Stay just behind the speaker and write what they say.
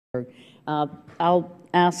I'll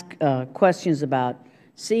ask questions about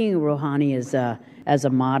seeing Rouhani as a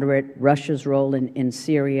moderate, Russia's role in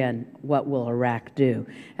Syria, and what will Iraq do.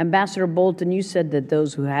 Ambassador Bolton, you said that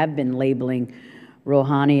those who have been labeling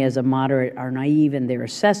Rouhani as a moderate are naive in their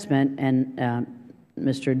assessment, and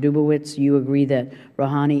Mr. Dubowitz, you agree that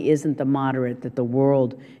Rouhani isn't the moderate that the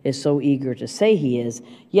world is so eager to say he is,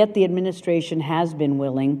 yet the administration has been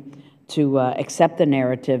willing to accept the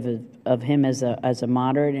narrative of him as a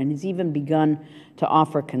moderate, and has even begun to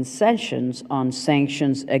offer concessions on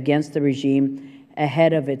sanctions against the regime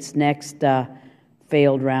ahead of its next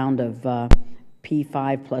failed round of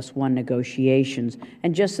P5+1 negotiations.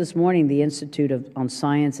 And just this morning, the Institute on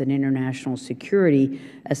Science and International Security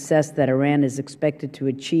assessed that Iran is expected to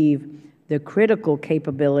achieve the critical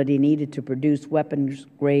capability needed to produce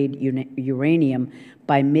weapons-grade uranium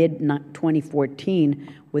by mid-2014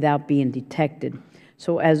 without being detected.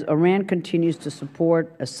 So as Iran continues to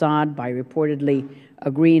support Assad by reportedly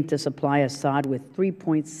agreeing to supply Assad with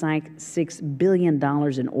 $3.6 billion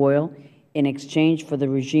in oil in exchange for the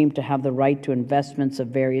regime to have the right to investments of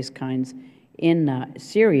various kinds in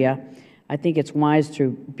Syria, I think it's wise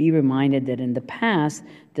to be reminded that in the past,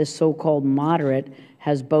 this so-called moderate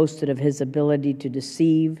has boasted of his ability to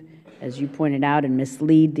deceive, as you pointed out, and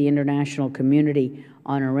mislead the international community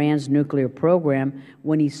on Iran's nuclear program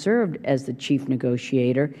when he served as the chief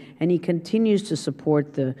negotiator, and he continues to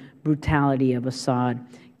support the brutality of Assad.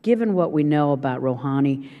 Given what we know about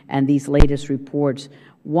Rouhani and these latest reports,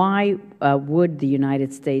 why would the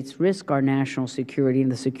United States risk our national security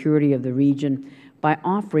and the security of the region by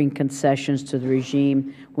offering concessions to the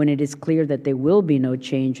regime when it is clear that there will be no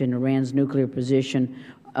change in Iran's nuclear position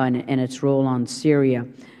and its role on Syria?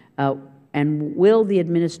 And will the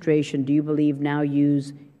administration, do you believe, now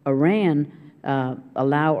use Iran,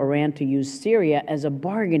 allow Iran to use Syria as a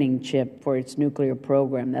bargaining chip for its nuclear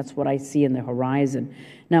program? That's what I see in the horizon.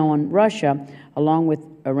 Now, on Russia, along with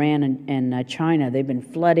Iran and China, they've been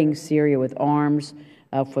flooding Syria with arms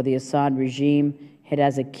for the Assad regime. It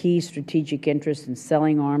has a key strategic interest in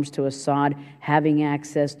selling arms to Assad, having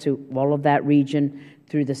access to all of that region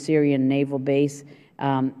through the Syrian naval base.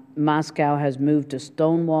 Moscow has moved to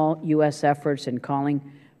stonewall U.S. efforts and calling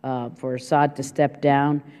for Assad to step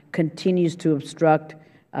down, continues to obstruct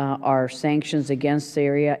our sanctions against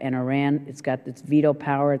Syria and Iran. It's got its veto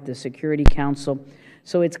power at the Security Council.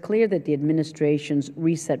 So it's clear that the administration's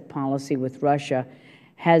reset policy with Russia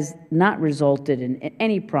has not resulted in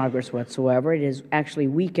any progress whatsoever. It has actually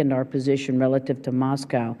weakened our position relative to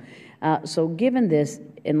Moscow. So given this,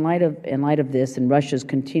 in light of this and Russia's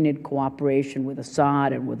continued cooperation with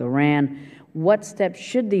Assad and with Iran, what steps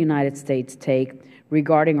should the United States take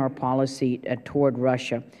regarding our policy toward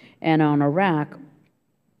Russia? And on Iraq,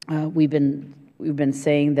 we've been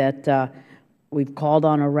saying that we've called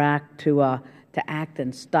on Iraq to act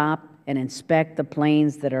and stop and inspect the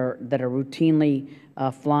planes that are routinely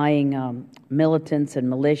flying militants and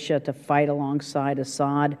militia to fight alongside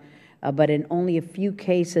Assad. But in only a few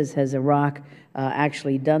cases has Iraq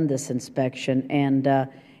actually done this inspection. And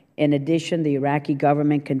in addition, the Iraqi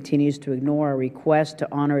government continues to ignore a request to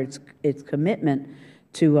honor its commitment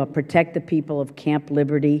to protect the people of Camp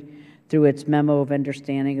Liberty through its memo of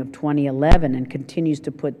understanding of 2011, and continues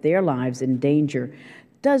to put their lives in danger.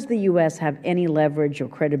 Does the U.S. have any leverage or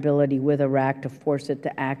credibility with Iraq to force it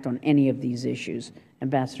to act on any of these issues?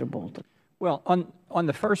 Ambassador Bolton. Well, on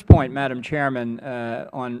the first point, Madam Chairman,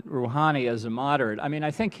 on Rouhani as a moderate, I mean,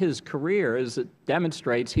 I think his career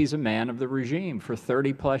demonstrates he's a man of the regime for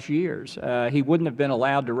 30-plus years. He wouldn't have been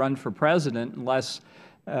allowed to run for president unless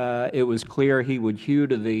it was clear he would hew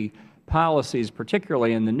to the policies,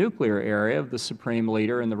 particularly in the nuclear area, of the Supreme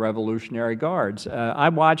Leader and the Revolutionary Guards. I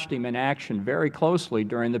watched him in action very closely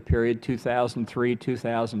during the period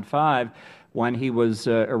 2003-2005 when he was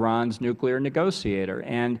Iran's nuclear negotiator.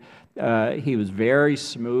 And he was very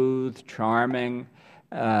smooth, charming.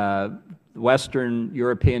 Western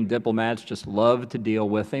European diplomats just loved to deal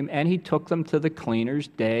with him, and he took them to the cleaners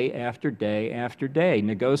day after day after day,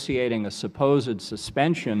 negotiating a supposed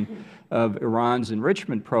suspension of Iran's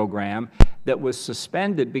enrichment program that was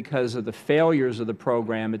suspended because of the failures of the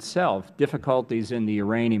program itself, difficulties in the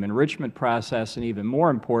uranium enrichment process, and even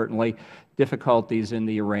more importantly, difficulties in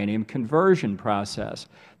the uranium conversion process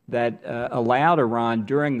that allowed Iran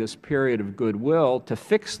during this period of goodwill to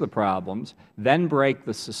fix the problems, then break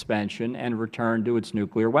the suspension, and return to its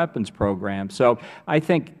nuclear weapons program. So I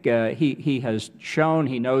think he has shown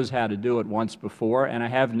he knows how to do it once before, and I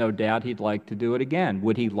have no doubt he'd like to do it again.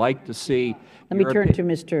 Would he like to see— Let me turn to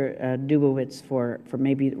Mr. Dubowitz for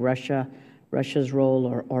maybe Russia's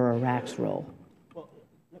role or Iraq's role. Well,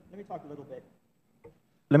 let me talk a little bit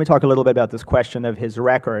let me talk a little bit about this question of his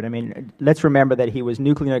record. I mean, let's remember that he was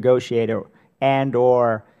nuclear negotiator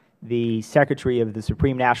and/or the Secretary of the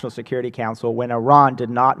Supreme National Security Council when Iran did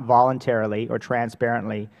not voluntarily or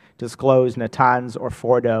transparently disclose Natanz or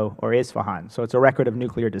Fordo or Isfahan. So it's a record of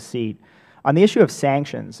nuclear deceit. On the issue of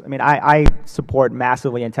sanctions, I mean, I support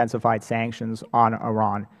massively intensified sanctions on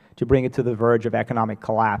Iran to bring it to the verge of economic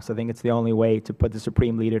collapse. I think it's the only way to put the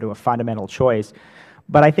Supreme Leader to a fundamental choice.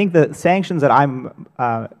 But I think the sanctions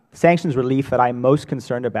relief that I'm most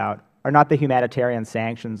concerned about are not the humanitarian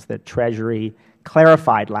sanctions that Treasury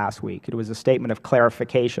clarified last week. It was a statement of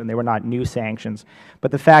clarification. They were not new sanctions. But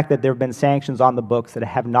the fact that there have been sanctions on the books that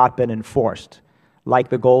have not been enforced, like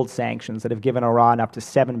the gold sanctions that have given Iran up to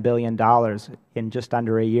 $7 billion in just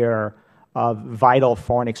under a year of vital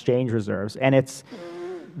foreign exchange reserves. And it's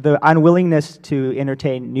the unwillingness to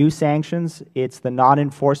entertain new sanctions, it's the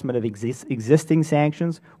non-enforcement of existing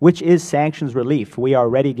sanctions, which is sanctions relief. We are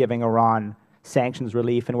already giving Iran sanctions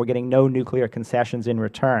relief, and we're getting no nuclear concessions in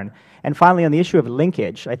return. And finally, on the issue of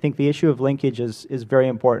linkage, I think the issue of linkage is very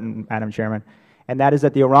important, Madam Chairman, and that is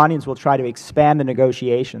that the Iranians will try to expand the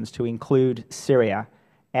negotiations to include Syria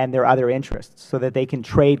and their other interests so that they can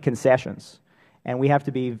trade concessions. And we have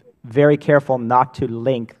to be very careful not to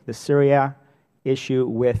link the Syria issue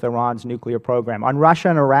with Iran's nuclear program. On Russia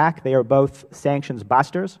and Iraq, they are both sanctions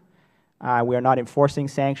busters. We are not enforcing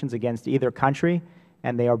sanctions against either country,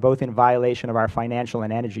 and they are both in violation of our financial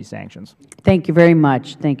and energy sanctions. Thank you very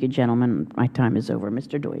much. Thank you, gentlemen. My time is over.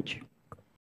 Mr. Deutsch.